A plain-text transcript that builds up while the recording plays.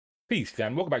Peace,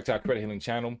 fam. Welcome back to our credit healing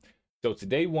channel. So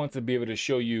today, we want to be able to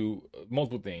show you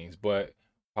multiple things, but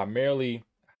primarily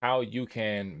how you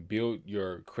can build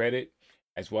your credit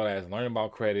as well as learn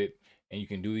about credit, and you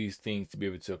can do these things to be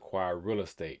able to acquire real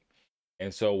estate.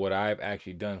 And so what I've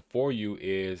actually done for you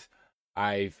is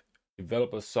I've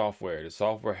developed a software. The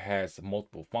software has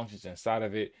multiple functions inside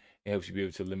of it. It helps you be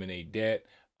able to eliminate debt,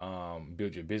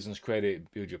 build your business credit,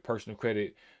 build your personal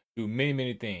credit, do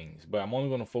many things, but I'm only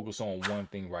going to focus on one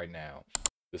thing right now.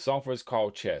 The software is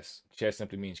called Chess. Chess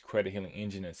simply means credit healing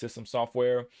engine and system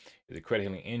software. It's a credit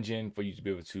healing engine for you to be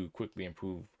able to quickly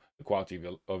improve the quality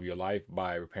of your life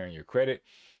by repairing your credit,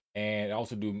 and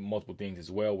also do multiple things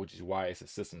as well, which is why it's a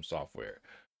system software.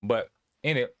 But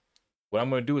in it, what I'm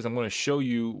going to do is I'm going to show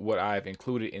you what I've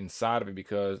included inside of it,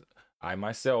 because I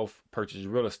myself purchased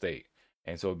real estate.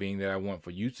 And so being that I want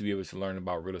for you to be able to learn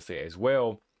about real estate as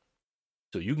well,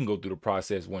 so you can go through the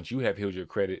process once you have healed your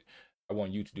credit, I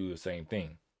want you to do the same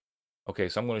thing. Okay,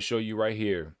 so I'm going to show you right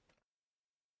here.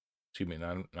 Excuse me,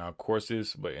 not our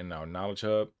courses, but in our knowledge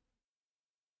hub.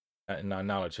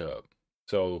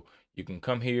 So you can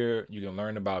come here, you can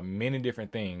learn about many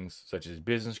different things, such as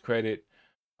business credit,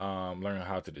 learn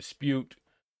how to dispute,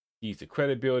 keys to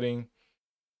credit building,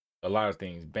 a lot of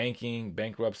things, banking,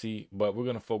 bankruptcy, but we're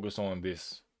going to focus on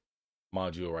this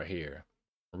module right here,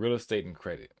 real estate and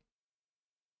credit.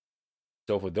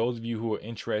 So for those of you who are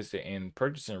interested in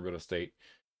purchasing real estate,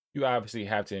 you obviously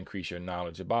have to increase your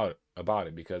knowledge about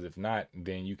it, because if not,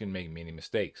 then you can make many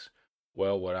mistakes.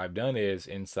 Well, what I've done is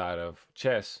inside of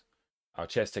Chess, our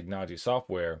Chess technology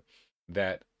software,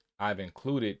 that I've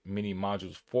included many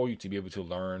modules for you to be able to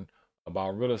learn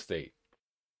about real estate.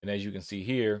 And as you can see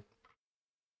here,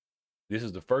 this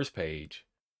is the first page,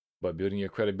 but building your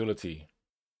credibility.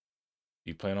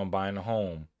 You plan on buying a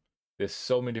home. There's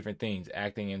so many different things,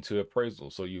 acting into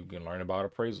appraisals, so you can learn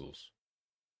about appraisals.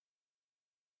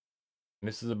 And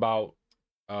this is about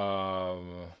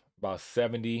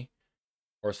 70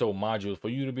 or so modules for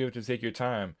you to be able to take your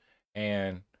time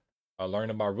and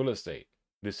learn about real estate.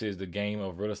 This is the game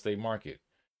of real estate market.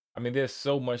 I mean, there's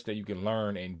so much that you can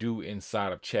learn and do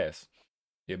inside of Chess.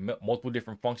 There are multiple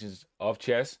different functions of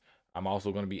Chess. I'm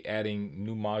also going to be adding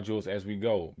new modules as we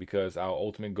go, because our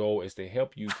ultimate goal is to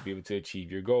help you to be able to achieve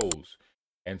your goals.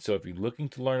 And so if you're looking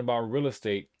to learn about real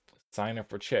estate, sign up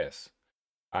for Chess.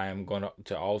 I am going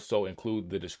to also include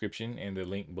the description and the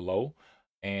link below.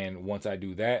 And once I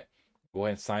do that, go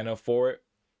ahead and sign up for it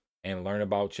and learn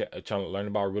about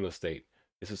real estate.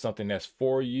 This is something that's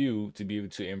for you to be able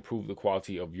to improve the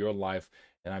quality of your life.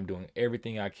 And I'm doing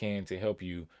everything I can to help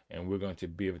you. And we're going to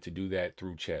be able to do that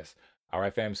through Chess. All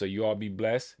right, fam. So you all be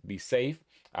blessed, be safe.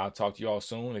 I'll talk to you all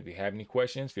soon. If you have any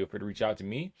questions, feel free to reach out to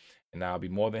me, and I'll be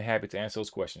more than happy to answer those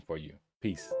questions for you.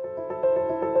 Peace.